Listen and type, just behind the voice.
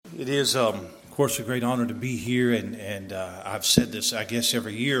It is, of course, a great honor to be here, and I've said this, I guess,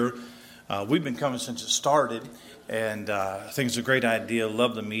 every year. We've been coming since it started, and I think it's a great idea.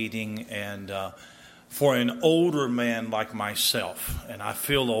 Love the meeting, and for an older man like myself, and I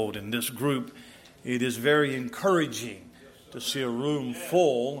feel old in this group, it is very encouraging to see a room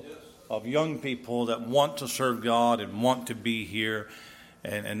full of young people that want to serve God and want to be here,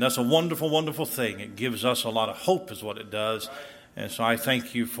 and that's a wonderful, wonderful thing. It gives us a lot of hope is what it does. And so I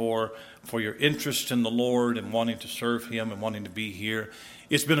thank you for your interest in the Lord and wanting to serve Him and wanting to be here.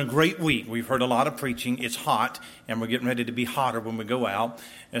 It's been a great week. We've heard a lot of preaching. It's hot, and we're getting ready to be hotter when we go out.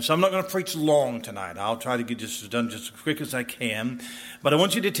 And so I'm not going to preach long tonight. I'll try to get this done just as quick as I can. But I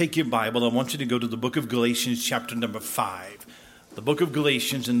want you to take your Bible. I want you to go to the book of Galatians, chapter number 5. The book of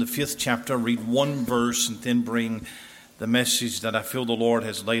Galatians in the 5th chapter. Read one verse and then bring the message that I feel the Lord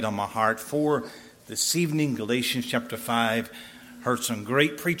has laid on my heart for this evening. Galatians chapter 5. Heard some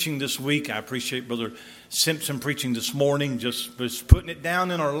great preaching this week. I appreciate Brother Simpson preaching this morning, just putting it down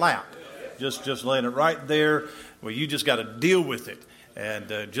in our lap, just laying it right there. Well, you just got to deal with it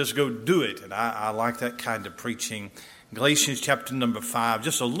and just go do it. And I like that kind of preaching. Galatians chapter number 5,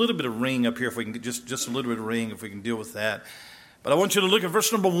 just a little bit of ring up here, if we can get just a little bit of ring, if we can deal with that. But I want you to look at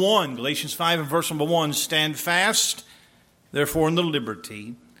verse number 1, Galatians 5 and verse number 1. Stand fast, therefore, in the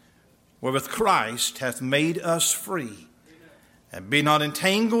liberty wherewith Christ hath made us free. And be not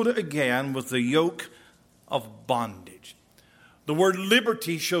entangled again with the yoke of bondage. The word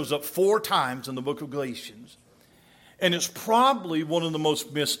liberty shows up 4 times in the book of Galatians. And it's probably one of the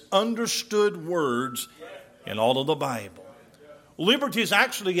most misunderstood words in all of the Bible. Liberty is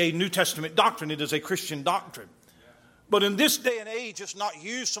actually a New Testament doctrine. It is a Christian doctrine. But in this day and age, it's not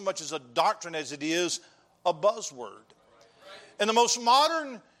used so much as a doctrine as it is a buzzword. And the most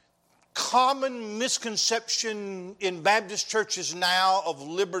modern common misconception in Baptist churches now of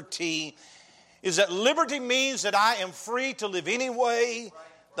liberty is that liberty means that I am free to live any way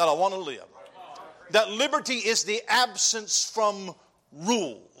that I want to live. That liberty is the absence from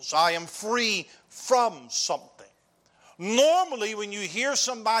rules. I am free from something. Normally, when you hear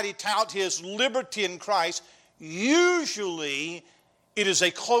somebody tout his liberty in Christ, usually it is a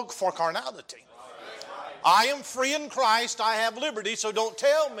cloak for carnality. I am free in Christ, I have liberty, so don't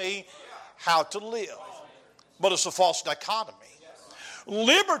tell me how to live. But it's a false dichotomy.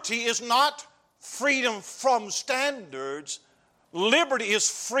 Liberty is not freedom from standards. Liberty is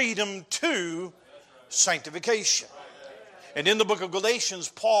freedom to sanctification. And in the book of Galatians,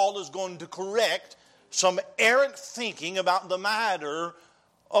 Paul is going to correct some errant thinking about the matter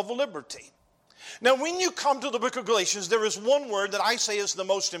of liberty. Now, when you come to the book of Galatians, there is one word that I say is the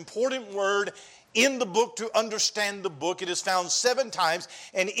most important word in the book to understand the book. It is found 7 times,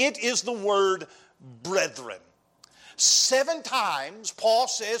 and it is the word brethren. 7 times Paul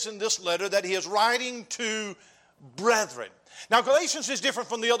says in this letter that he is writing to brethren. Now, Galatians is different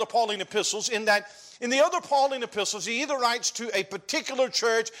from the other Pauline epistles in that in the other Pauline epistles, he either writes to a particular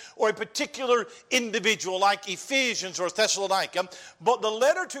church or a particular individual like Ephesians or Thessalonica. But the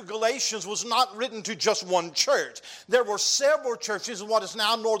letter to Galatians was not written to just one church. There were several churches in what is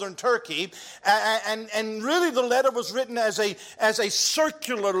now northern Turkey. And really the letter was written as a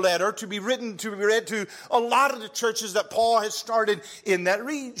circular letter to be read to a lot of the churches that Paul has started in that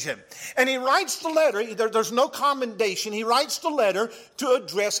region. And he writes the letter, there's no commendation, he writes the letter to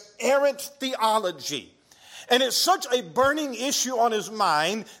address errant theology. And it's such a burning issue on his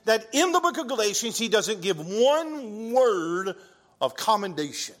mind that in the book of Galatians, he doesn't give one word of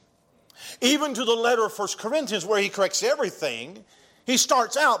commendation. Even to the letter of 1 Corinthians, where he corrects everything, he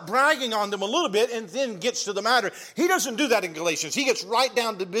starts out bragging on them a little bit and then gets to the matter. He doesn't do that in Galatians. He gets right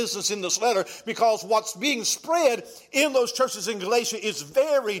down to business in this letter because what's being spread in those churches in Galatia is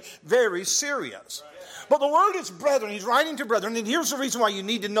very, very serious. But the word is brethren. He's writing to brethren. And here's the reason why you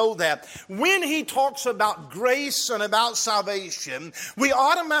need to know that. When he talks about grace and about salvation, we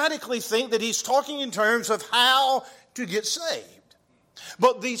automatically think that he's talking in terms of how to get saved.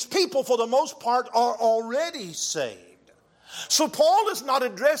 But these people, for the most part, are already saved. So Paul is not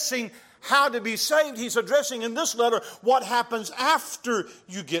addressing how to be saved. He's addressing in this letter what happens after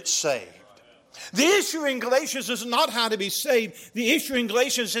you get saved. The issue in Galatians is not how to be saved. The issue in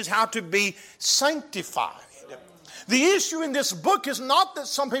Galatians is how to be sanctified. The issue in this book is not that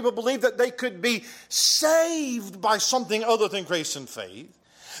some people believe that they could be saved by something other than grace and faith.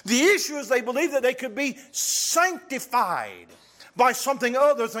 The issue is they believe that they could be sanctified by something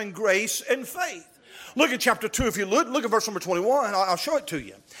other than grace and faith. Look at chapter 2. If you look at verse number 21, I'll show it to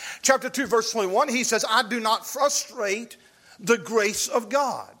you. Chapter 2, verse 21, he says, I do not frustrate the grace of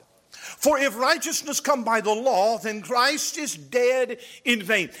God. For if righteousness come by the law, then Christ is dead in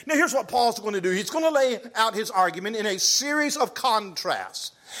vain. Now here's what Paul's going to do. He's going to lay out his argument in a series of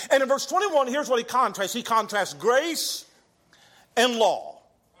contrasts. And in verse 21, here's what he contrasts. He contrasts grace and law.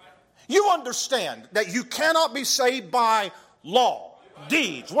 You understand that you cannot be saved by law,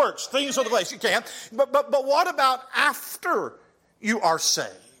 deeds, works, things of the flesh. You can't. But what about after you are saved?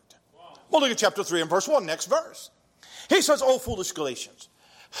 Well, look at chapter 3 and verse 1, next verse. He says, O foolish Galatians,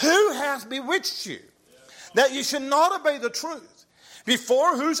 who hath bewitched you, that ye should not obey the truth,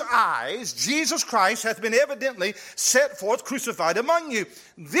 before whose eyes Jesus Christ hath been evidently set forth crucified among you?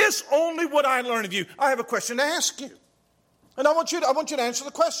 This only would I learn of you. I have a question to ask you. And I want you to answer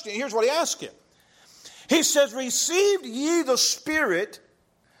the question. Here's what he asked you. He says, received ye the Spirit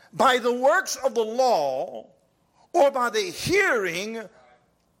by the works of the law, or by the hearing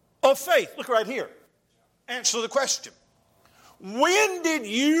of faith? Look right here. Answer the question. When did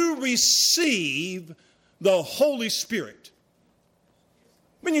you receive the Holy Spirit?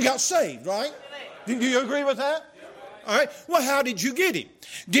 When you got saved, right? Do you agree with that? All right. Well, how did you get him?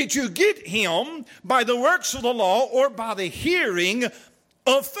 Did you get him by the works of the law or by the hearing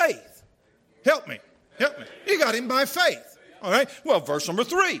of faith? Help me. You got him by faith. All right. Well, verse number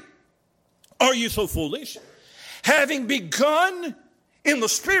 3. Are you so foolish? Having begun in the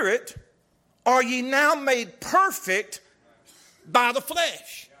Spirit, are ye now made perfect by the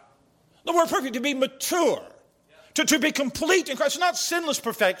flesh? The word perfect, to be mature, to be complete in Christ. Not sinless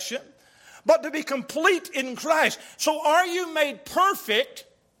perfection, but to be complete in Christ. So are you made perfect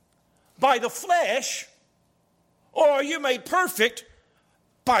by the flesh, or are you made perfect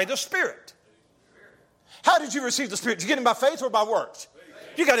by the Spirit? How did you receive the Spirit? Did you get him by faith or by works?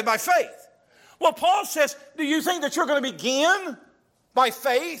 You got him by faith. Well, Paul says, do you think that you're going to begin by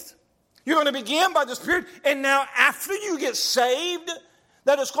faith? You're going to begin by the Spirit, and now after you get saved,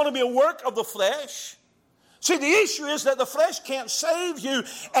 that it's going to be a work of the flesh? See, the issue is that the flesh can't save you,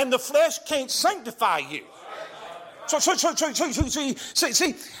 and the flesh can't sanctify you. So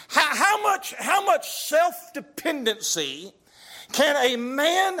see, how much self-dependency can a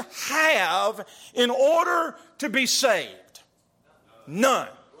man have in order to be saved? None.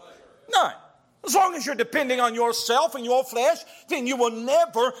 As long as you're depending on yourself and your flesh, then you will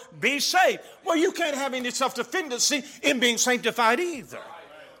never be saved. Well, you can't have any self-dependency in being sanctified either.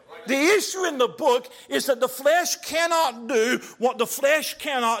 The issue in the book is that the flesh cannot do what the flesh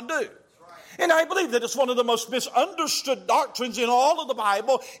cannot do. And I believe that it's one of the most misunderstood doctrines in all of the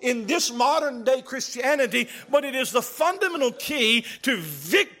Bible in this modern day Christianity, but it is the fundamental key to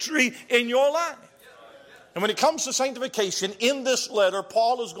victory in your life. And when it comes to sanctification, in this letter,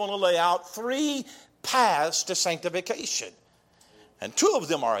 Paul is going to lay out 3 paths to sanctification. And 2 of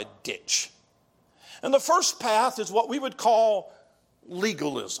them are a ditch. And the first path is what we would call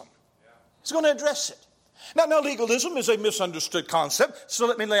legalism. He's going to address it. Now, legalism is a misunderstood concept, so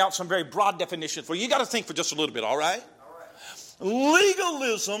let me lay out some very broad definitions for you. You got to think for just a little bit, all right?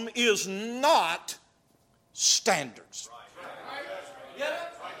 Legalism is not standards.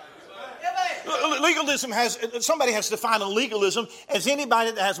 Legalism somebody has defined a legalism as anybody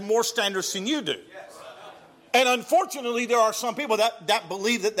that has more standards than you do. And unfortunately, there are some people that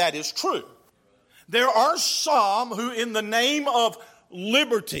believe that is true. There are some who, in the name of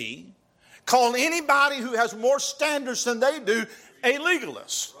liberty, call anybody who has more standards than they do a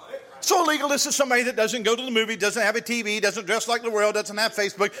legalist. So a legalist is somebody that doesn't go to the movie, doesn't have a TV, doesn't dress like the world, doesn't have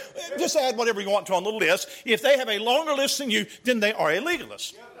Facebook. Just add whatever you want to on the list. If they have a longer list than you, then they are a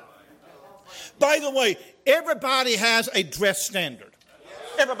legalist. By the way, everybody has a dress standard.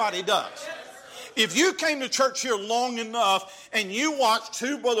 Everybody does. If you came to church here long enough and you watched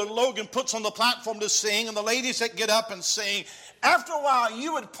who Brother Logan puts on the platform to sing and the ladies that get up and sing, after a while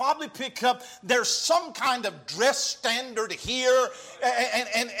you would probably pick up there's some kind of dress standard here,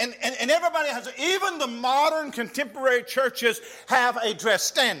 and everybody has it. Even the modern contemporary churches have a dress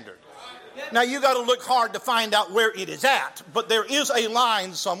standard. Now you got to look hard to find out where it is at, but there is a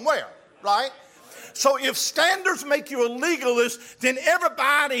line somewhere, right? So if standards make you a legalist, then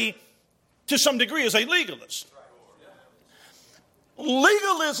everybody to some degree is a legalist.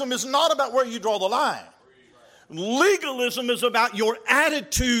 Legalism is not about where you draw the line. Legalism is about your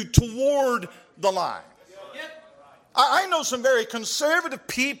attitude toward the line. I know some very conservative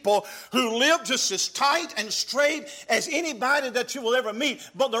people who live just as tight and straight as anybody that you will ever meet,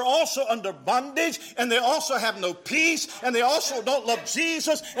 but they're also under bondage, and they also have no peace, and they also don't love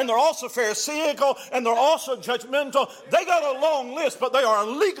Jesus, and they're also pharisaical, and they're also judgmental. They got a long list, but they are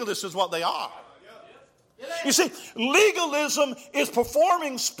legalists is what they are. You see, legalism is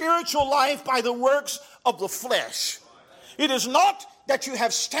performing spiritual life by the works of the flesh. It is not that you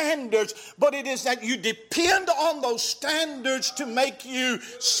have standards, but it is that you depend on those standards to make you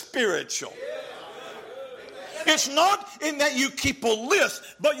spiritual. It's not in that you keep a list,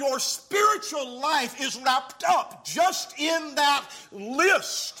 but your spiritual life is wrapped up just in that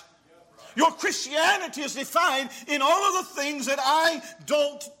list. Your Christianity is defined in all of the things that I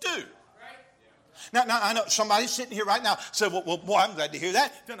don't do. Now I know somebody's sitting here right now said, well, boy, I'm glad to hear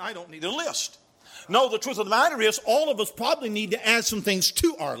that. Then I don't need a list. No, the truth of the matter is all of us probably need to add some things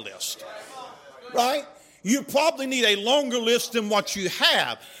to our list. Right? You probably need a longer list than what you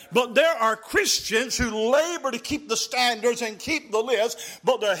have. But there are Christians who labor to keep the standards and keep the list,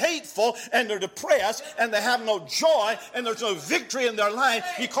 but they're hateful and they're depressed and they have no joy and there's no victory in their life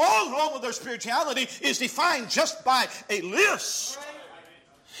because all of their spirituality is defined just by a list.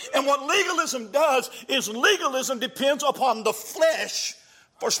 And what legalism does is legalism depends upon the flesh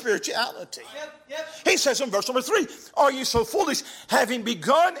for spirituality. He says in verse number 3, are ye so foolish, having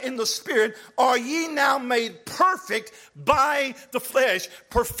begun in the Spirit, are ye now made perfect by the flesh?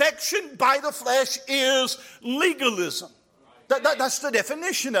 Perfection by the flesh is legalism. That's the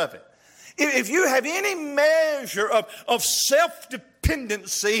definition of it. If you have any measure of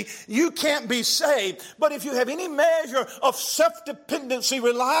self-dependency, you can't be saved. But if you have any measure of self-dependency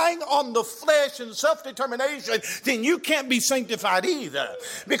relying on the flesh and self-determination, then you can't be sanctified either.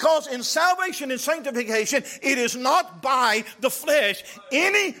 Because in salvation and sanctification, it is not by the flesh.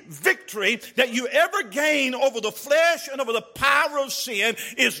 Any victory that you ever gain over the flesh and over the power of sin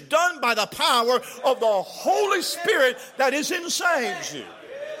is done by the power of the Holy Spirit that is inside you.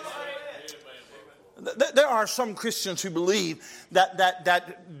 There are some Christians who believe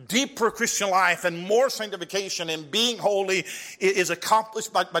that deeper Christian life and more sanctification and being holy is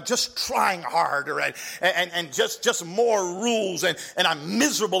accomplished by just trying harder and just more rules and I'm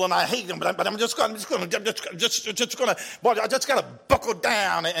miserable and I hate them, but I just got to buckle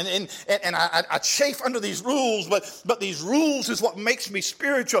down and I chafe under these rules, but these rules is what makes me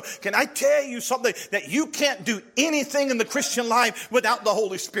spiritual. Can I tell you something? That you can't do anything in the Christian life without the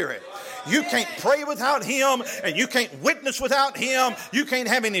Holy Spirit. You can't pray without Him, and you can't witness without Him. You can't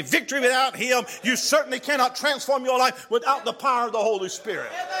have any victory without Him. You certainly cannot transform your life without the power of the Holy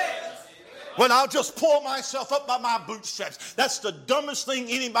Spirit. Well, I'll just pull myself up by my bootstraps. That's the dumbest thing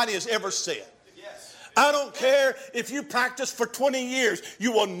anybody has ever said. I don't care if you practice for 20 years.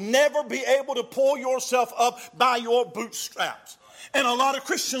 You will never be able to pull yourself up by your bootstraps. And a lot of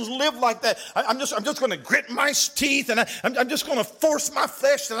Christians live like that. I'm just going to grit my teeth and I'm just going to force my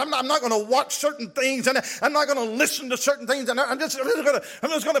flesh and I'm not going to watch certain things and I'm not going to listen to certain things and I'm just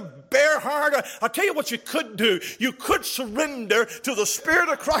going to bear hard. I'll tell you what you could do. You could surrender to the Spirit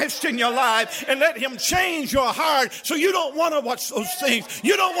of Christ in your life and let Him change your heart so you don't want to watch those things.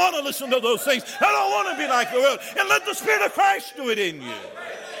 You don't want to listen to those things. I don't want to be like the world. And let the Spirit of Christ do it in you.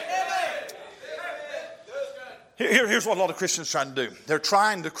 Here's what a lot of Christians are trying to do. They're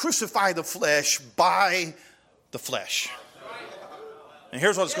trying to crucify the flesh by the flesh. And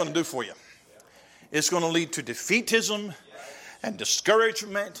here's what it's going to do for you. It's going to lead to defeatism and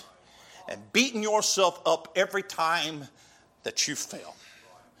discouragement and beating yourself up every time that you fail.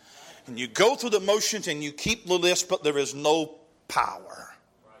 And you go through the motions and you keep the list, but there is no power.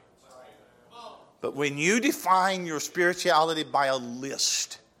 But when you define your spirituality by a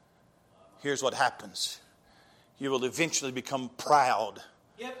list, here's what happens. You will eventually become proud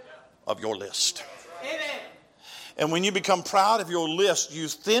of your list. Amen. And when you become proud of your list, you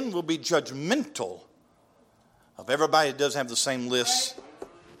then will be judgmental of everybody that doesn't have the same list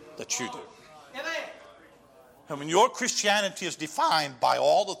that you do. Amen. And when your Christianity is defined by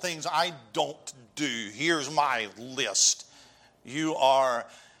all the things I don't do, here's my list, you are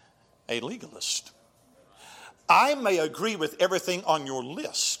a legalist. I may agree with everything on your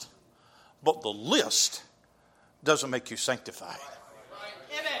list, but the list doesn't make you sanctified.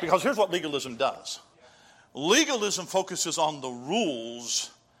 Because here's what legalism does. Legalism focuses on the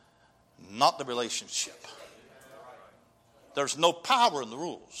rules, not the relationship. There's no power in the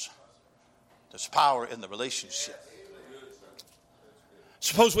rules. There's power in the relationship.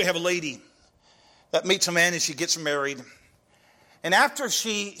 Suppose we have a lady that meets a man and she gets married. And after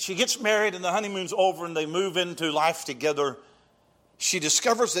she gets married and the honeymoon's over and they move into life together, she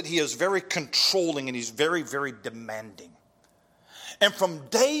discovers that he is very controlling and he's very, very demanding. And from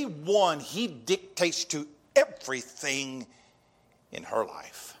day one, he dictates to everything in her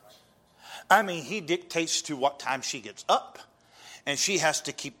life. I mean, he dictates to what time she gets up. and she has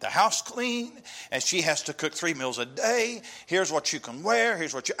to keep the house clean, and she has to cook 3 meals a day. Here's what you can wear.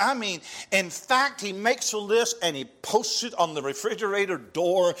 Here's what in fact, he makes a list and he posts it on the refrigerator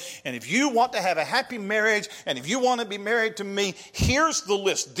door. And if you want to have a happy marriage, and if you want to be married to me, here's the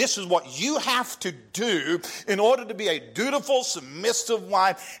list. This is what you have to do in order to be a dutiful, submissive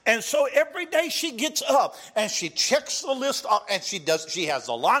wife. And so every day she gets up and she checks the list off, and she has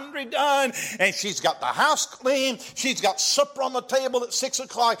the laundry done, and she's got the house clean. She's got supper on the table at 6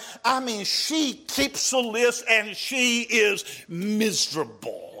 o'clock. She keeps a list, and she is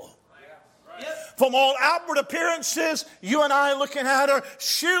miserable. From all outward appearances, you and I looking at her,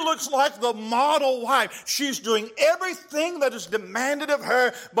 she looks like the model wife. She's doing everything that is demanded of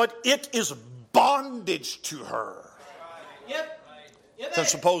her, but it is bondage to her. Then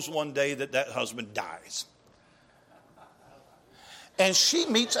suppose one day that husband dies, and she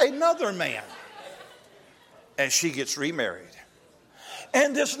meets another man, and she gets remarried.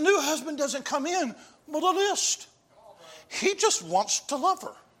 And this new husband doesn't come in with a list. He just wants to love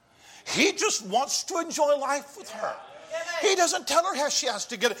her. He just wants to enjoy life with her. He doesn't tell her how she has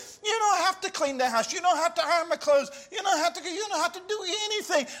to get it. You don't have to clean the house. You don't have to iron my clothes. You don't have to do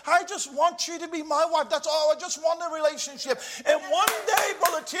anything. I just want you to be my wife. That's all. I just want a relationship. And one day,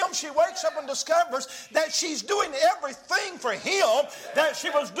 Brother Tim, she wakes up and discovers that she's doing everything for him that she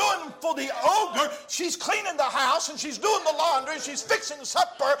was doing for the ogre. She's cleaning the house, and she's doing the laundry, and she's fixing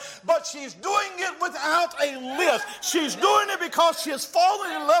supper, but she's doing it without a list. She's doing it because she has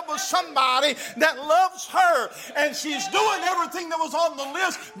fallen in love with somebody that loves her, and she's doing everything that was on the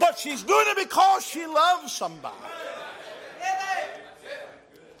list, but she's doing it because she loves somebody.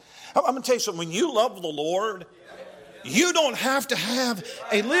 I'm going to tell you something. When you love the Lord, you don't have to have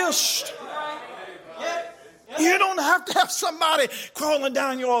a list. You don't have to have somebody crawling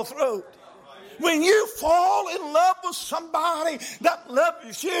down your throat. When you fall in love with somebody that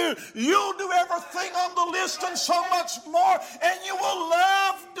loves you, you'll do everything on the list and so much more, and you will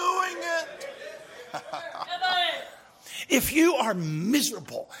love doing it. If you are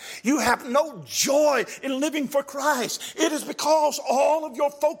miserable, you have no joy in living for Christ, it is because all of your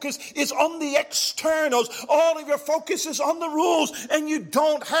focus is on the externals. All of your focus is on the rules, and you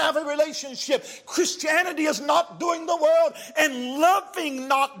don't have a relationship. Christianity is not doing the world and loving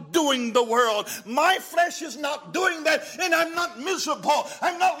not doing the world. My flesh is not doing that, and I'm not miserable.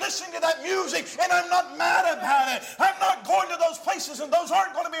 I'm not listening to that music, and I'm not mad about it. I'm not going to those places, and those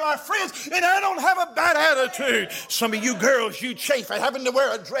aren't going to be my friends, and I don't have a bad attitude. Some of you girls, you chafe at having to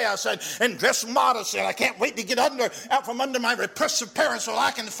wear a dress and dress modestly. And I can't wait to get out from under my repressive parents so I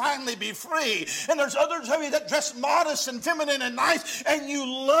can finally be free. And there's others of you that dress modest and feminine and nice, and you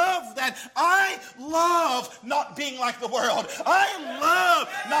love that. I love not being like the world. I love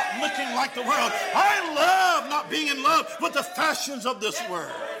not looking like the world. I love not being in love with the fashions of this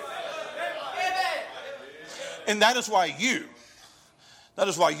world. And that is why you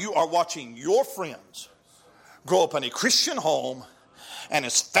are watching your friends grow up in a Christian home, and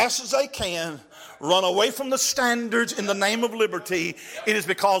as fast as they can run away from the standards in the name of liberty. It is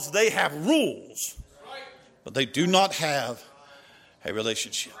because they have rules, but they do not have a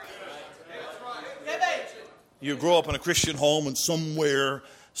relationship. You grow up in a Christian home, and somewhere,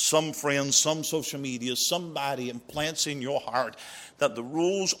 some friends, some social media, somebody implants in your heart that the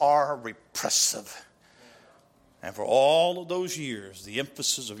rules are repressive. And for all of those years, the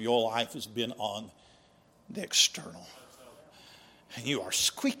emphasis of your life has been on the external. And you are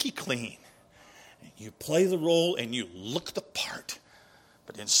squeaky clean. And you play the role and you look the part.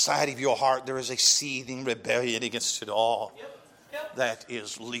 But inside of your heart there is a seething rebellion against it all. That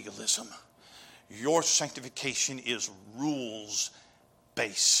is legalism. Your sanctification is rules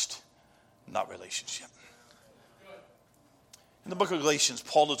based, not relationship. In the book of Galatians,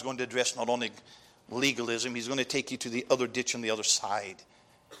 Paul is going to address not only legalism, he's going to take you to the other ditch on the other side,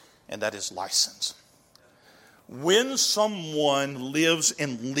 and that is license. When someone lives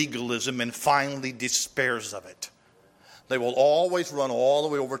in legalism and finally despairs of it, they will always run all the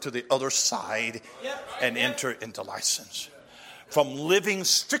way over to the other side and enter into license. From living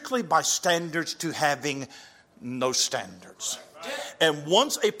strictly by standards to having no standards. And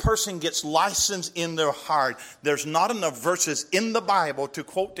once a person gets license in their heart, there's not enough verses in the Bible to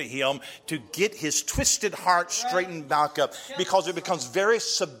quote to him to get his twisted heart straightened back up, because it becomes very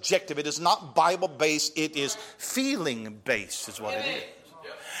subjective. It is not Bible-based, it is feeling-based is what it is.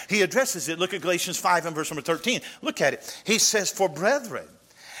 He addresses it. Look at Galatians 5 and verse number 13. Look at it. He says, "For brethren,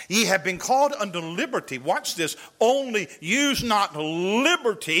 Ye have been called unto liberty. Watch this. Only use not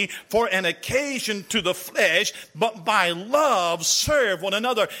liberty for an occasion to the flesh, but by love serve one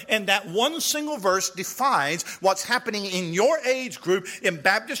another. And that one single verse defines what's happening in your age group in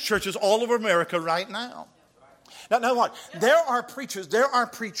Baptist churches all over America right now. Now what? There are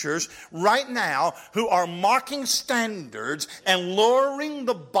preachers right now who are mocking standards and lowering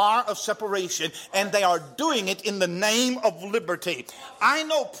the bar of separation, and they are doing it in the name of liberty. I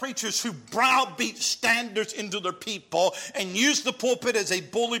know preachers who browbeat standards into their people and use the pulpit as a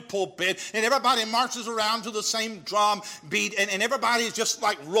bully pulpit, and everybody marches around to the same drum beat, and everybody is just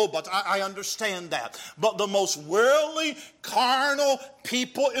like robots. I understand that. But the most worldly, carnal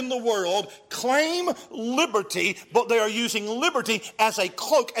people in the world claim liberty, but they are using liberty as a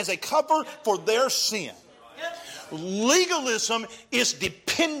cloak, as a cover for their sin. Legalism is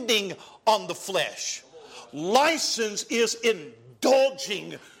depending on the flesh. License is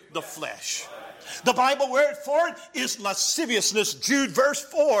indulging the flesh. The Bible word for it is lasciviousness. Jude verse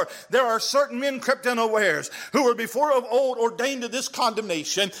 4. There are certain men crept unawares who were before of old ordained to this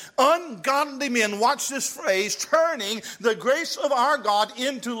condemnation. Ungodly men, watch this phrase, turning the grace of our God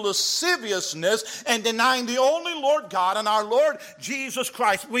into lasciviousness and denying the only Lord God and our Lord Jesus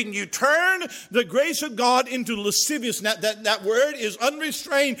Christ. When you turn the grace of God into lasciviousness, that word is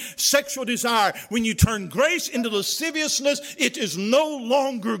unrestrained sexual desire. When you turn grace into lasciviousness, it is no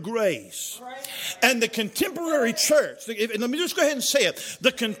longer grace. And the contemporary church, let me just go ahead and say it.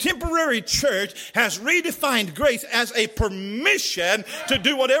 The contemporary church has redefined grace as a permission to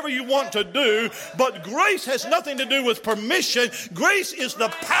do whatever you want to do. But grace has nothing to do with permission. Grace is the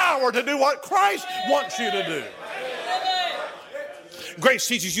power to do what Christ wants you to do. Grace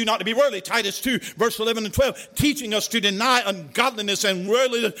teaches you not to be worldly. Titus 2, verse 11 and 12, teaching us to deny ungodliness and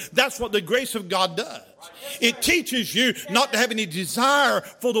worldliness. That's what the grace of God does. It teaches you not to have any desire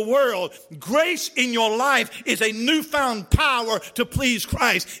for the world. Grace in your life is a newfound power to please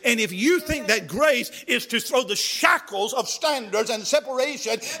Christ. And if you think that grace is to throw the shackles of standards and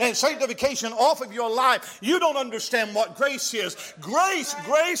separation and sanctification off of your life, you don't understand what grace is.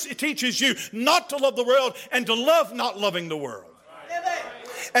 Grace teaches you not to love the world and to love not loving the world.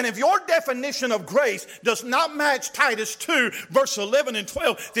 And if your definition of grace does not match Titus 2, verse 11 and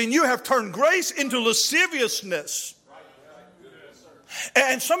 12, then you have turned grace into lasciviousness.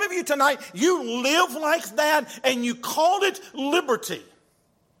 And some of you tonight, you live like that and you call it liberty.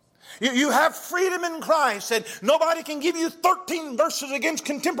 You have freedom in Christ, and nobody can give you 13 verses against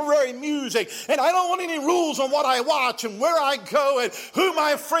contemporary music. And I don't want any rules on what I watch and where I go and who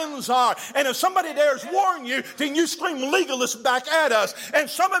my friends are. And if somebody dares warn you, then you scream legalist back at us. And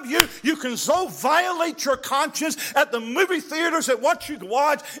some of you can so violate your conscience at the movie theaters at what you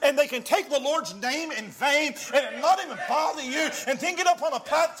watch, and they can take the Lord's name in vain and not even bother you, and then get up on a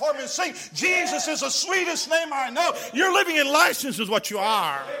platform and sing, Jesus is the sweetest name I know. You're living in license is what you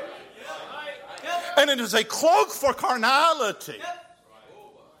are. And it is a cloak for carnality.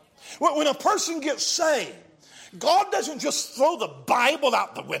 When a person gets saved, God doesn't just throw the Bible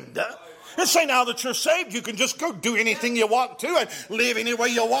out the window and say, now that you're saved, you can just go do anything you want to and live any way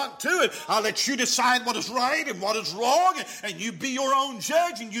you want to, and I'll let you decide what is right and what is wrong, and you be your own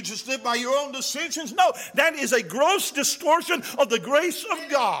judge and you just live by your own decisions. No, that is a gross distortion of the grace of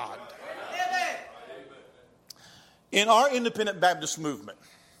God. In our independent Baptist movement,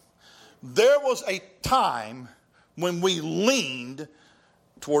 there was a time when we leaned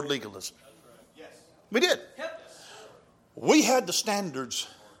toward legalism. We did. We had the standards,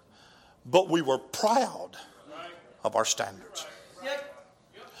 but we were proud of our standards.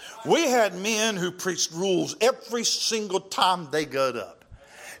 We had men who preached rules every single time they got up.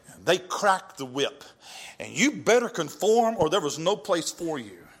 They cracked the whip. And you better conform or there was no place for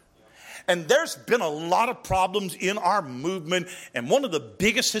you. And there's been a lot of problems in our movement, and one of the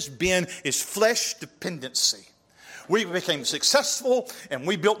biggest has been is flesh dependency. We became successful, and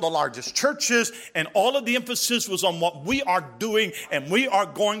we built the largest churches, and all of the emphasis was on what we are doing, and we are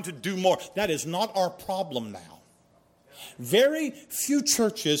going to do more. That is not our problem now. Very few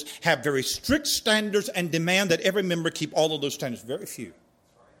churches have very strict standards and demand that every member keep all of those standards. Very few.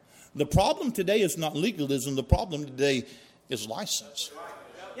 The problem today is not legalism. The problem today is license.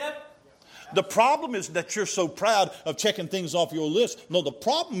 Yep. The problem is that you're so proud of checking things off your list. No, the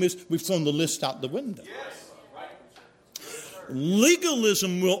problem is we've thrown the list out the window.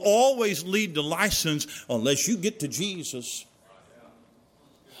 Legalism will always lead to license unless you get to Jesus.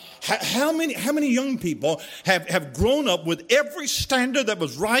 How many young people have grown up with every standard that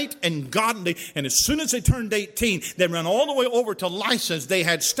was right and godly, and as soon as they turned 18, they ran all the way over to license. They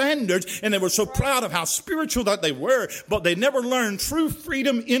had standards, and they were so proud of how spiritual that they were, but they never learned true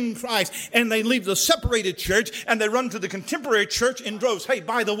freedom in Christ. And they leave the separated church, and they run to the contemporary church in droves. Hey,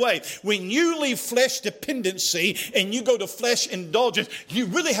 by the way, when you leave flesh dependency and you go to flesh indulgence, you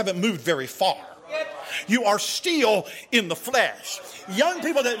really haven't moved very far. You are still in the flesh. Young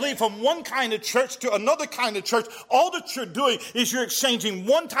people that leave from one kind of church to another kind of church, all that you're doing is you're exchanging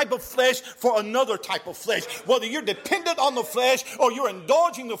one type of flesh for another type of flesh. Whether you're dependent on the flesh or you're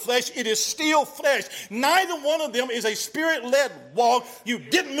indulging the flesh, it is still flesh. Neither one of them is a spirit-led walk. You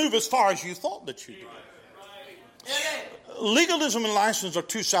didn't move as far as you thought that you did. Legalism and license are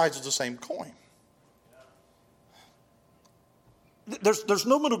two sides of the same coin. There's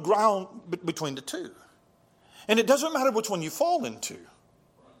no middle ground between the two. And it doesn't matter which one you fall into.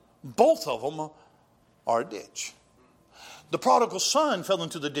 Both of them are a ditch. The prodigal son fell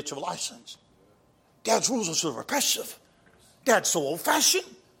into the ditch of license. Dad's rules are so repressive. Dad's so old-fashioned.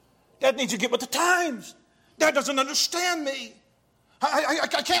 Dad needs to get with the times. Dad doesn't understand me. I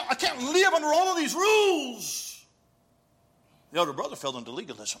can't live under all of these rules. The older brother fell into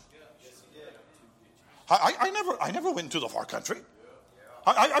legalism. I never went to the far country.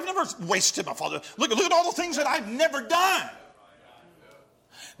 I've never wasted my father. Look at all the things that I've never done.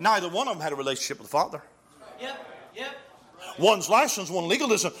 Neither one of them had a relationship with the Father. Yep. One's license, one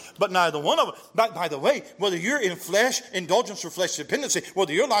legalism, but neither one of them. By the way, whether you're in flesh indulgence or flesh dependency,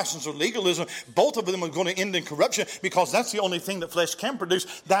 whether you're license or legalism, both of them are going to end in corruption, because that's the only thing that flesh can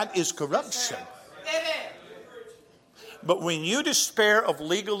produce. That is corruption. But when you despair of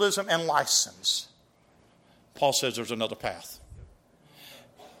legalism and license, Paul says there's another path.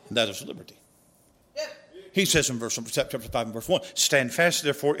 And that is liberty. He says in chapter 5 and verse 1, stand fast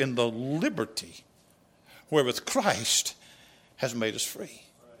therefore in the liberty wherewith Christ has made us free.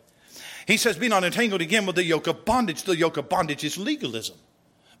 He says, be not entangled again with the yoke of bondage. The yoke of bondage is legalism.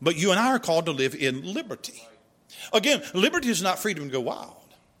 But you and I are called to live in liberty. Again, liberty is not freedom to go wild.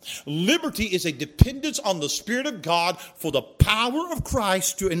 Liberty is a dependence on the Spirit of God for the power of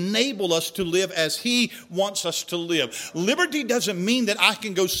Christ to enable us to live as He wants us to live. Liberty doesn't mean that I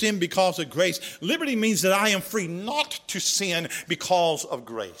can go sin because of grace. Liberty means that I am free not to sin because of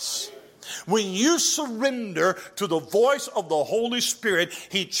grace. When you surrender to the voice of the Holy Spirit,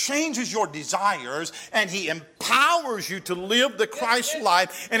 He changes your desires and He empowers you to live the Christ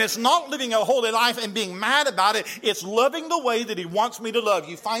life. And it's not living a holy life and being mad about it. It's loving the way that He wants me to love.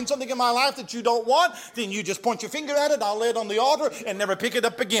 You find something in my life that you don't want, then you just point your finger at it, I'll lay it on the altar and never pick it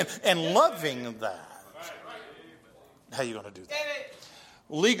up again. And loving that. How are you going to do that?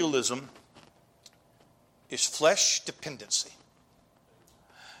 Legalism is flesh dependency.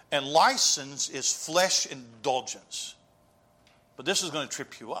 And license is flesh indulgence. But this is going to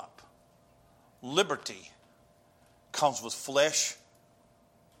trip you up. Liberty comes with flesh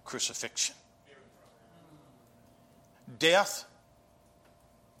crucifixion. Death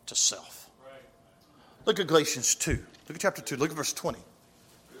to self. Look at Galatians 2. Look at chapter 2. Look at verse 20.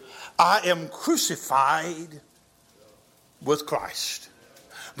 I am crucified with Christ.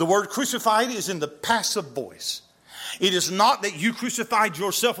 The word crucified is in the passive voice. It is not that you crucified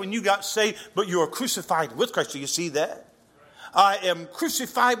yourself when you got saved, but you are crucified with Christ. Do you see that? I am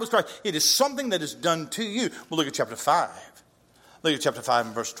crucified with Christ. It is something that is done to you. Well, look at chapter 5. Look at chapter 5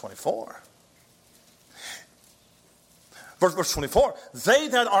 and verse 24. Verse 24. They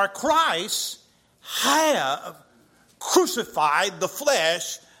that are Christ have crucified the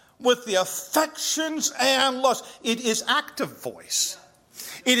flesh with the affections and lusts. It is active voice.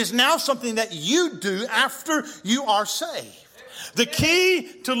 It is now something that you do after you are saved. The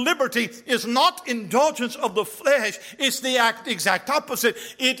key to liberty is not indulgence of the flesh. It's the exact opposite.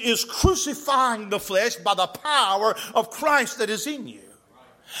 It is crucifying the flesh by the power of Christ that is in you.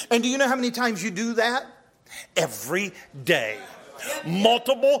 And do you know how many times you do that? Every day.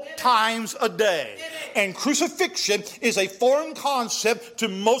 Multiple times a day. And crucifixion is a foreign concept to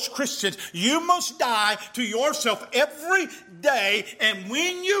most Christians. You must die to yourself every day, and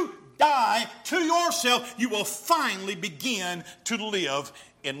when you die to yourself, you will finally begin to live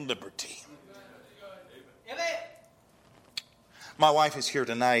in liberty. My wife is here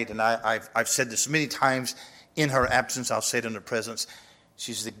tonight, and I've said this many times. In her absence, I'll say it in her presence.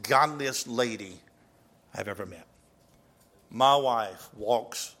 She's the godliest lady I've ever met. My wife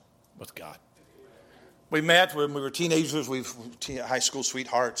walks with God. We met when we were teenagers. We were high school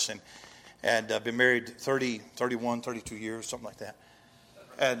sweethearts and been married 30, 31, 32 years, something like that.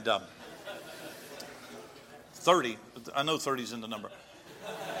 And 30, I know 30 is in the number.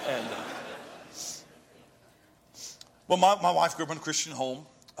 And well, my wife grew up in a Christian home.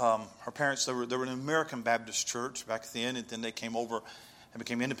 Her parents, they were an American Baptist church back then, and then they came over and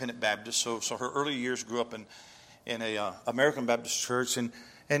became Independent Baptist. So her early years grew up in a American Baptist church, and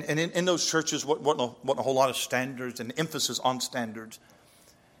in those churches wasn't a whole lot of standards and emphasis on standards.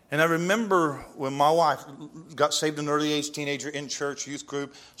 And I remember when my wife got saved in an early age, teenager, in church, youth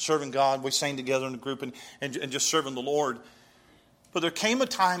group, serving God. We sang together in a group and just serving the Lord. But there came a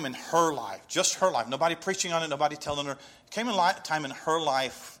time in her life, just her life, nobody preaching on it, nobody telling her. Came a time in her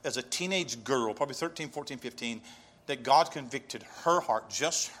life as a teenage girl, probably 13, 14, 15, that God convicted her heart,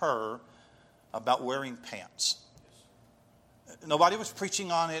 just her, about wearing pants. Nobody was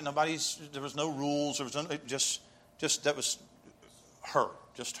preaching on it. There was no rules. There was no, that was her,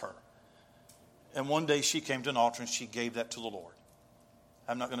 just her. And one day she came to an altar and she gave that to the Lord.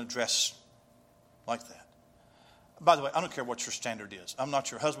 I'm not going to dress like that. By the way, I don't care what your standard is. I'm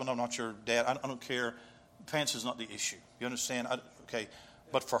not your husband. I'm not your dad. I don't care. Pants is not the issue. You understand? Okay.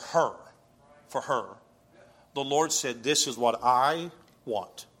 But for her, the Lord said, this is what I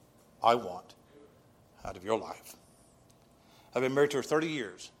want out of your life. I've been married to her 30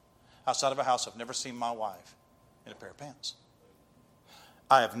 years. Outside of a house, I've never seen my wife in a pair of pants.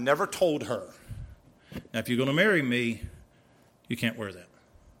 I have never told her, now if you're going to marry me, you can't wear that.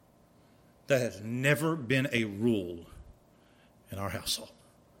 That has never been a rule in our household.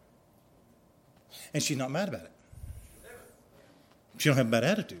 And she's not mad about it. She don't have a bad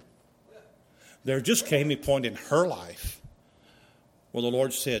attitude. There just came a point in her life where the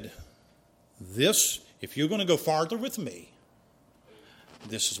Lord said, this, if you're going to go farther with me,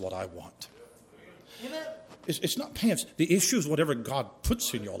 this is what I want. It's not pants. The issue is whatever God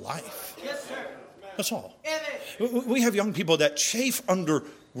puts in your life. Yes, sir. That's all. We have young people that chafe under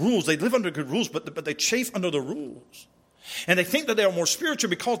rules. They live under good rules, but they chafe under the rules. And they think that they are more spiritual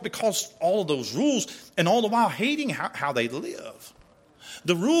because all of those rules, and all the while hating how they live.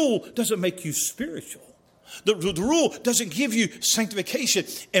 The rule doesn't make you spiritual. The rule doesn't give you sanctification.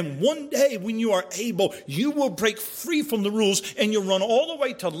 And one day when you are able, you will break free from the rules and you'll run all the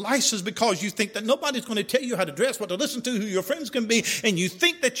way to license because you think that nobody's going to tell you how to dress, what to listen to, who your friends can be. And you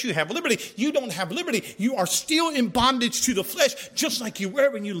think that you have liberty. You don't have liberty. You are still in bondage to the flesh, just like you were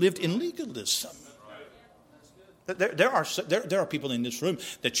when you lived in legalism. There are people in this room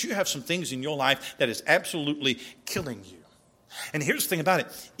that you have some things in your life that is absolutely killing you. And here's the thing about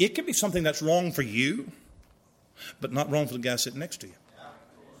it. It can be something that's wrong for you, but not wrong for the guy sitting next to you.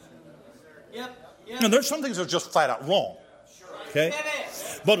 Yep. And there's some things that are just flat out wrong. Okay?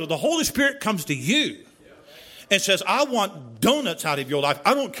 But if the Holy Spirit comes to you and says, I want donuts out of your life,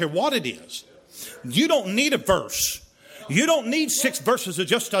 I don't care what it is. You don't need a verse. You don't need 6 verses of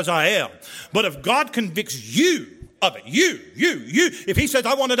just as I am. But if God convicts you of it, you, if he says,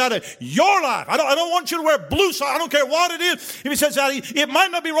 I want it out of your life, I don't want you to wear blue socks, I don't care what it is. If he says, it might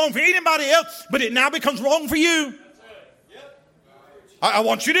not be wrong for anybody else, but it now becomes wrong for you. I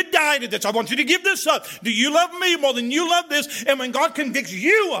want you to die to this. I want you to give this up. Do you love me more than you love this? And when God convicts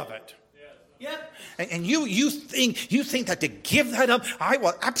you of it, and you think that to give that up, I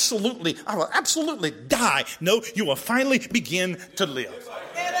will absolutely die. No, you will finally begin to live.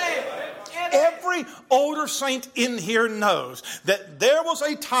 Every older saint in here knows that there was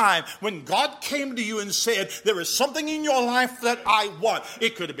a time when God came to you and said, there is something in your life that I want.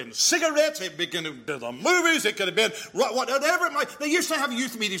 It could have been cigarettes, it could have been the movies, it could have been whatever it might. They used to have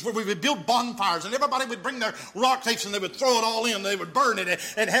youth meetings where we would build bonfires and everybody would bring their rock tapes and they would throw it all in, they would burn it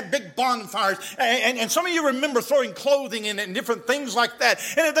and have big bonfires. And some of you remember throwing clothing in it and different things like that.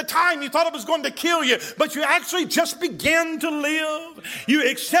 And at the time you thought it was going to kill you, but you actually just began to live.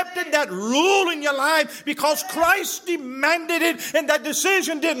 You accepted that rule in your life because Christ demanded it, and that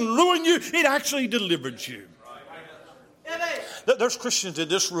decision didn't ruin you, it actually delivered you. There's Christians in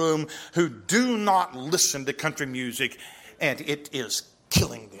this room who do not listen to country music, and it is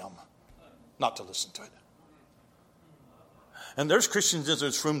killing them not to listen to it. And there's Christians in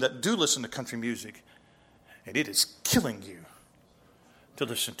this room that do listen to country music, and it is killing you to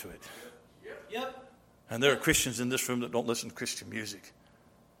listen to it. And there are Christians in this room that don't listen to Christian music.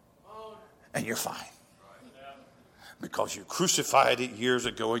 And you're fine. Because you crucified it years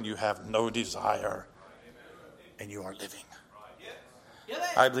ago and you have no desire. And you are living.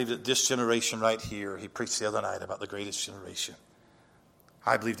 I believe that this generation right here, he preached the other night about the greatest generation.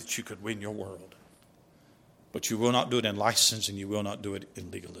 I believe that you could win your world. But you will not do it in license and you will not do it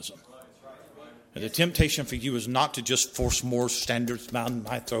in legalism. And the temptation for you is not to just force more standards down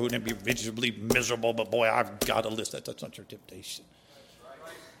my throat and be rigidly miserable. But boy, I've got a list. That's not your temptation.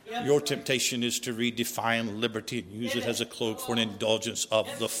 Your temptation is to redefine liberty and use it as a cloak for an indulgence of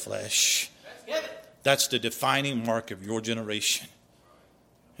the flesh. That's the defining mark of your generation.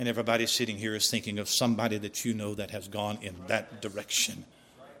 And everybody sitting here is thinking of somebody that you know that has gone in that direction.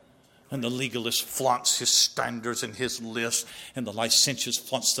 And the legalist flaunts his standards and his list. And the licentious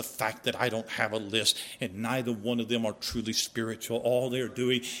flaunts the fact that I don't have a list. And neither one of them are truly spiritual. All they're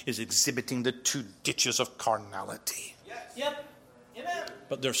doing is exhibiting the two ditches of carnality. Yep. Amen.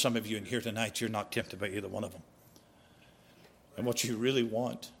 But there's some of you in here tonight, you're not tempted by either one of them. And what you really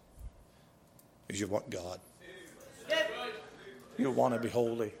want is you want God. You want to be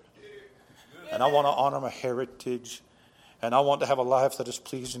holy. And I want to honor my heritage. And I want to have a life that is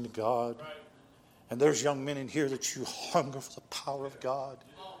pleasing to God. And there's young men in here that you hunger for the power of God.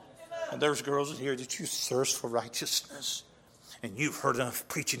 And there's girls in here that you thirst for righteousness. And you've heard enough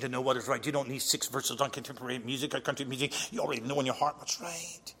preaching to know what is right. You don't need 6 verses on contemporary music or country music. You already know in your heart what's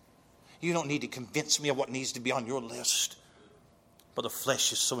right. You don't need to convince me of what needs to be on your list. But the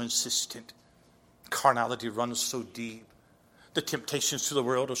flesh is so insistent. Carnality runs so deep. The temptations to the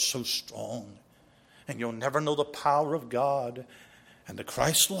world are so strong. And you'll never know the power of God and the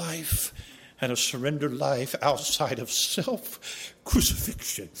Christ life and a surrendered life outside of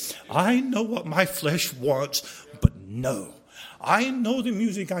self-crucifixion. I know what my flesh wants, but no. I know the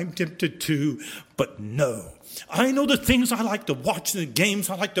music I'm tempted to, but no. I know the things I like to watch and the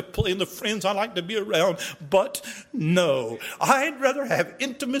games I like to play and the friends I like to be around, but no. I'd rather have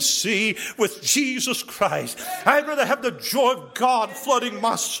intimacy with Jesus Christ. I'd rather have the joy of God flooding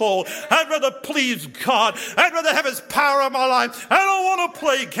my soul. I'd rather please God. I'd rather have His power in my life. I don't want to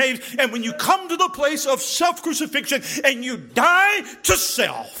play games. And when you come to the place of self-crucifixion and you die to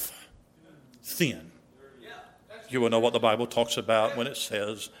self, then you will know what the Bible talks about when it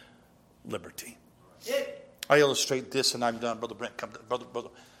says liberty. I illustrate this, and I'm done. Brother Benjamin,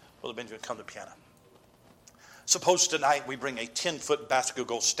 come to the piano. Suppose tonight we bring a 10-foot basketball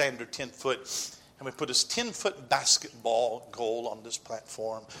goal, standard 10-foot, and we put this 10-foot basketball goal on this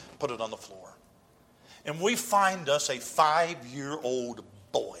platform, put it on the floor. And we find us a 5-year-old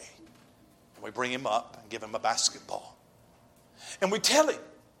boy. And we bring him up and give him a basketball. And we tell him,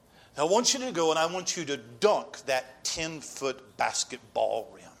 I want you to go and I want you to dunk that 10-foot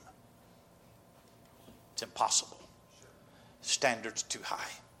basketball rim. It's impossible. Standards too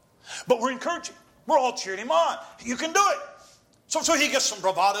high. But we're encouraging. We're all cheering him on. You can do it. So he gets some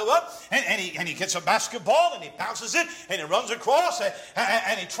bravado up and he gets a basketball and he bounces it and he runs across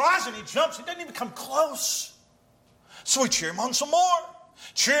and he tries and he jumps. He doesn't even come close. So we cheer him on some more.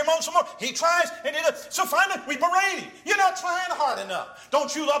 Cheer him on some more. He tries and he does. So finally we berate him. You're not trying hard enough.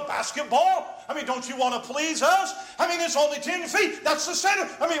 Don't you love basketball? I mean, don't you want to please us? I mean, it's only 10 feet. That's the center.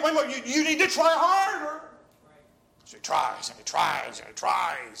 I mean, wait, you need to try harder. So he tries and he tries and he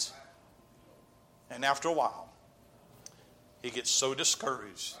tries. And after a while, he gets so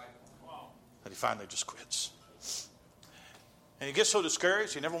discouraged that he finally just quits. And he gets so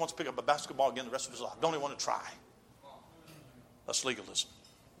discouraged, he never wants to pick up a basketball again the rest of his life. Don't even want to try. That's legalism.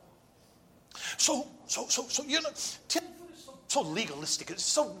 So you know, so legalistic. It's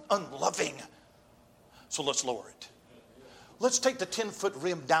so unloving. So let's lower it. Let's take the 10-foot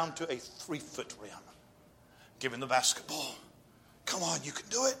rim down to a 3-foot rim. Give him the basketball. Come on, you can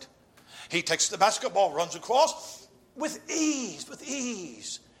do it. He takes the basketball, runs across with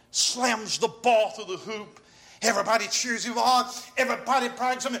ease. Slams the ball through the hoop. Everybody cheers him on. Everybody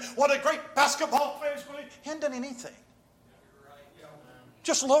brags him. What a great basketball player he's going to be. He hasn't done anything.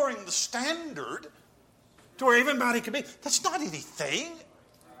 Just lowering the standard to where everybody can be. That's not anything.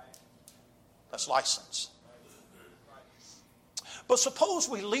 That's license. But suppose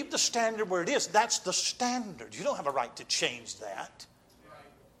we leave the standard where it is. That's the standard. You don't have a right to change that.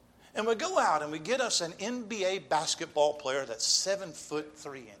 And we go out and we get us an NBA basketball player that's 7 foot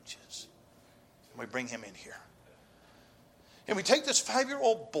 3 inches. And we bring him in here. And we take this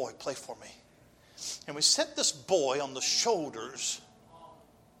 5-year-old boy, play for me. And we set this boy on the shoulders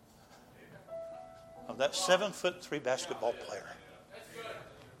of that 7 foot 3 basketball player.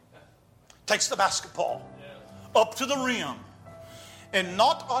 Takes the basketball up to the rim. And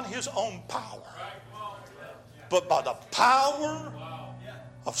not on his own power, but by the power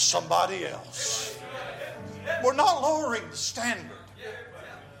of somebody else. We're not lowering the standard.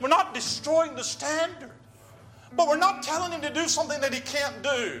 We're not destroying the standard. But we're not telling him to do something that he can't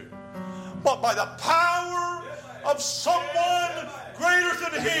do. But by the power of someone greater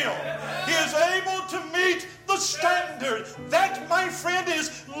than him, he is able to meet the standard. That, my friend,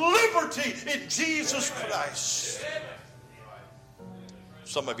 is liberty in Jesus Christ.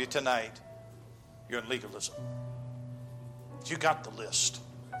 Some of you tonight, you're in legalism. You got the list.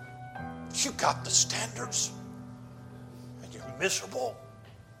 You got the standards, and you're miserable.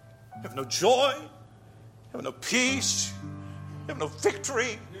 You have no joy. You have no peace. You have no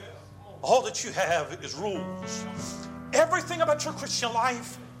victory. All that you have is rules. Everything about your Christian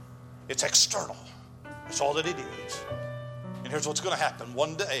life, it's external. That's all that it is. And here's what's going to happen.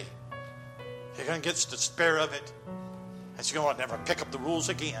 One day, you're going to get despair of it. And you're going to never pick up the rules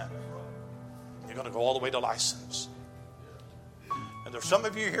again. You're going to go all the way to license. And there's some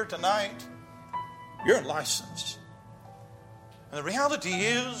of you here tonight, you're in license. And the reality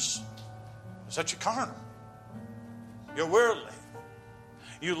is that you're carnal. You're worldly.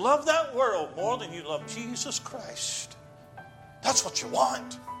 You love that world more than you love Jesus Christ. That's what you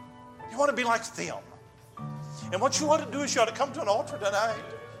want. You want to be like them. And what you want to do is you ought to come to an altar tonight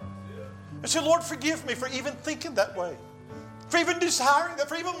and say, Lord, forgive me for even thinking that way, for even desiring that,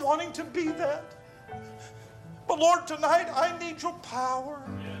 for even wanting to be that. But Lord, tonight I need your power.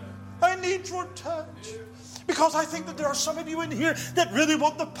 I need your touch. Because I think that there are some of you in here that really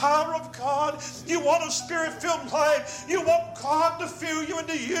want the power of God. You want a spirit-filled life. You want God to fill you and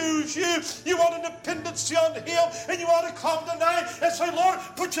to use you. You want a dependency on Him. And you want to come tonight and say, Lord,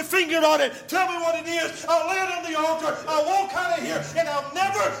 put your finger on it. Tell me what it is. I'll lay it on the altar. I'll walk out of here and I'll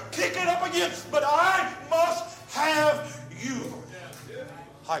never pick it up again. But I must have you.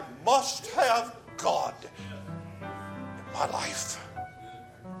 I must have God in my life.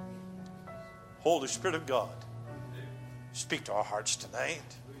 Holy Spirit of God, speak to our hearts tonight.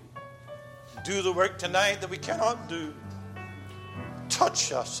 Do the work tonight that we cannot do.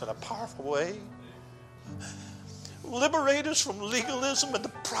 Touch us in a powerful way. Liberate us from legalism and the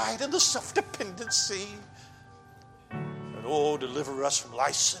pride and the self-dependency. And oh, deliver us from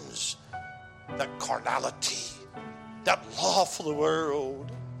license, that carnality, that love for the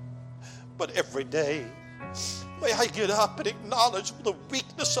world. But every day, may I get up and acknowledge the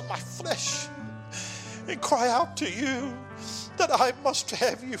weakness of my flesh and cry out to you that I must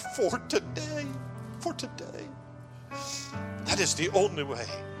have you for today. For today. That is the only way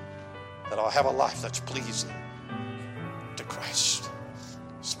that I'll have a life that's pleasing to Christ.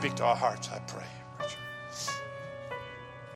 Speak to our hearts, I pray.